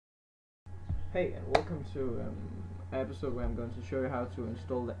Hey, and welcome to an episode where I'm going to show you how to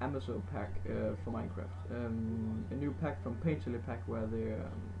install the Amazo pack for Minecraft. A new pack from painterlypack where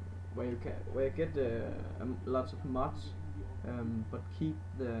you get lots of mods, but keep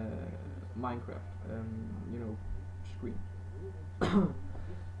the Minecraft screen.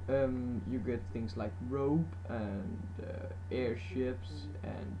 You get things like rope and airships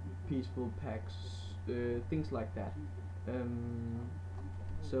and peaceful packs, things like that.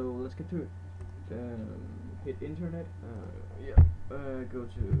 So let's get to it. Hit internet. Go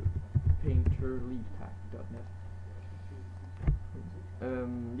to painterlypack.net.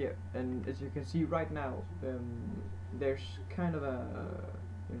 And as you can see right now, there's kind of a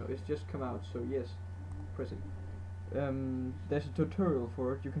it's just come out. So yes, press it. There's a tutorial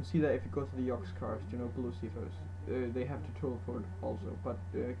for it. You can see that if you go to the Yogscast, Blue Seafers, they have tutorial for it also. But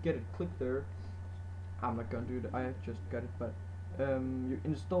get it, click there. I'm not gonna do it. I just got it, but you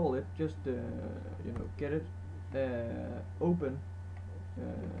install it. Just get it, open,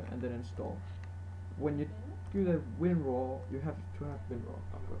 and then install. When you do the WinRAR, you have to have WinRAR,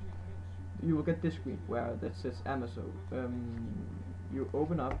 of course. You will get this screen where that says Amazo. You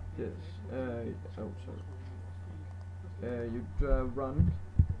open up this. You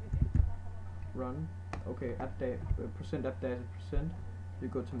run. Okay, percent updated percent. You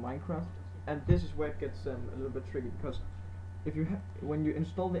go to Minecraft, and this is where it gets a little bit tricky, because when you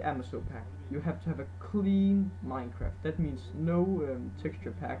install the Amazo pack, you have to have a clean Minecraft. That means no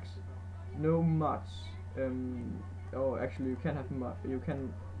texture packs, no mods. Actually, you can have you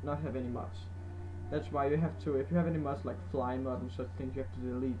can not have any mods. That's why you have to. If you have any mods like fly mod and such things, you have to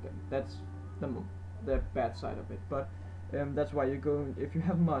delete them. That's the bad side of it. But that's why you go. If you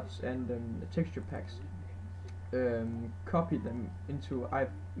have mods and texture packs, copy them into.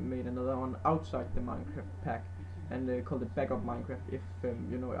 I've made another one outside the Minecraft pack, and called it backup Minecraft if I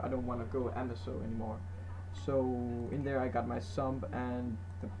don't want to go Amazo anymore. So in there I got my sump and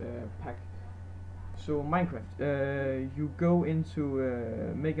the pack. So Minecraft, you go into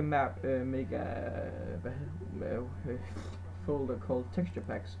make a map, make a folder called texture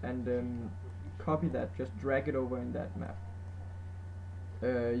packs, and copy that, just drag it over in that map.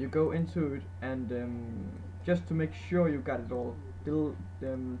 You go into it, and just to make sure you got it all,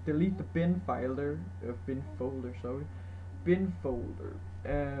 delete the bin folder,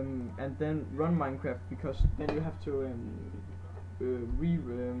 and then run Minecraft, because then you have to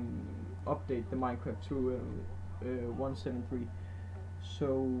update the Minecraft to 1.7.3.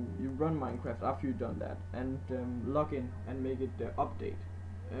 So you run Minecraft after you've done that, and log in and make it update.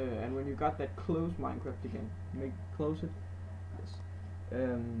 And when you got that, close Minecraft again. Close it. Yes.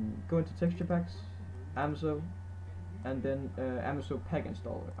 Go into texture packs, Amazo, and then Amazo pack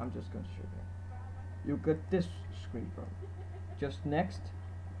installer. I'm just going to show you. You get this screen from. Just next.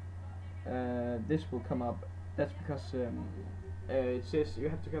 This will come up. That's because it says you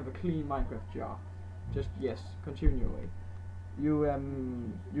have to have a clean Minecraft jar. Just yes, continue away.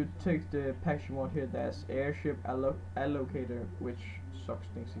 You take the packs you want here. There's airship allocator, which sucks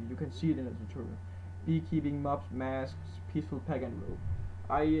things in. You can see it in the tutorial. Beekeeping, mobs, masks, peaceful pack, and rope.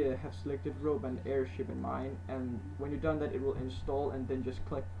 I have selected rope and airship in mine, and when you've done that, it will install, and then just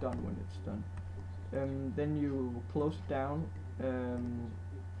click done when it's done. Then you close it down.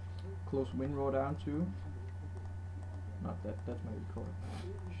 Close WinRAR down too. Not that, that's my recorder.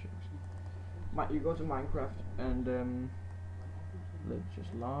 You go to Minecraft, and let's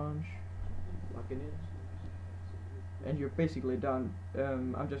just launch, log in it, and you're basically done.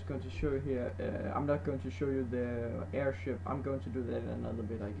 I'm just going to show you here. I'm not going to show you the airship. I'm going to do that in another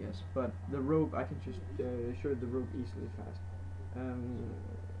bit, I guess. But the rope, I can just show you the rope easily fast.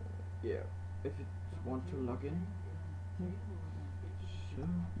 Yeah, if you want to log in. So,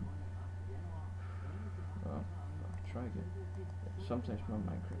 try again. Sometimes my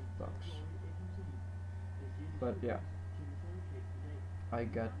Minecraft bugs. But yeah, I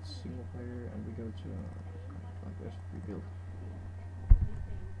got single player, and we go to like this, rebuild.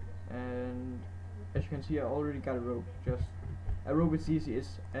 And as you can see, I already got a rope. Just a rope is easy,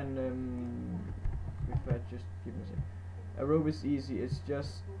 and if I just give me a second. A rope is easy. It's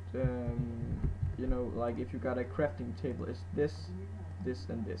just like if you got a crafting table, it's this,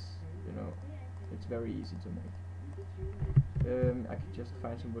 and this. It's very easy to make. I can just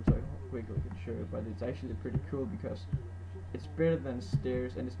find some wood so I quickly can show you, but it's actually pretty cool because it's better than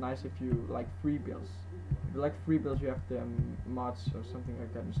stairs, and it's nice if you like free builds. If you like free builds, you have the mods or something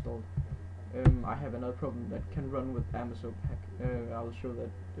like that installed. I have another problem that can run with Amazo pack. I'll show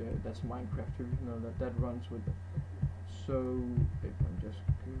that. That's Minecraft too. That runs with it. So if I'm just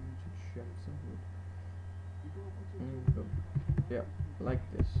going to check some wood. Yeah, like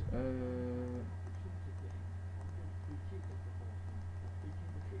this.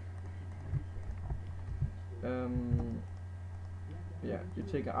 Yeah, you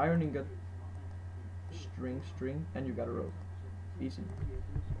take an iron ingot, string, and you got a rope. Easy.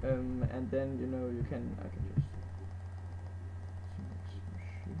 And then you know I can just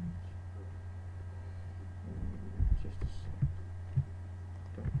just a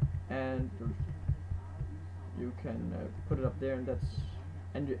sec. And you can put it up there, and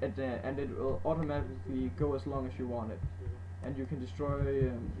and it will automatically go as long as you want it, and you can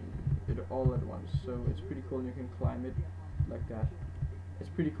destroy it all at once. So it's pretty cool, and you can climb it like that. It's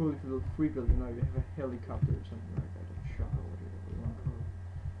pretty cool if you will free build, you have a helicopter or something like that, a chopper, whatever you want to call it.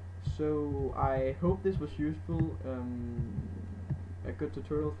 So I hope this was useful, a good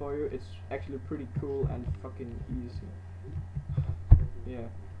tutorial for you. It's actually pretty cool and fucking easy. Yeah.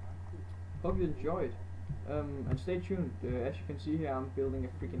 Hope you enjoyed. And stay tuned. As you can see here, I'm building a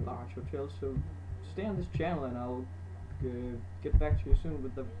freaking large hotel, so stay on this channel and I'll get back to you soon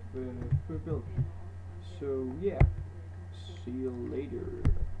with the free build. So yeah, see you later.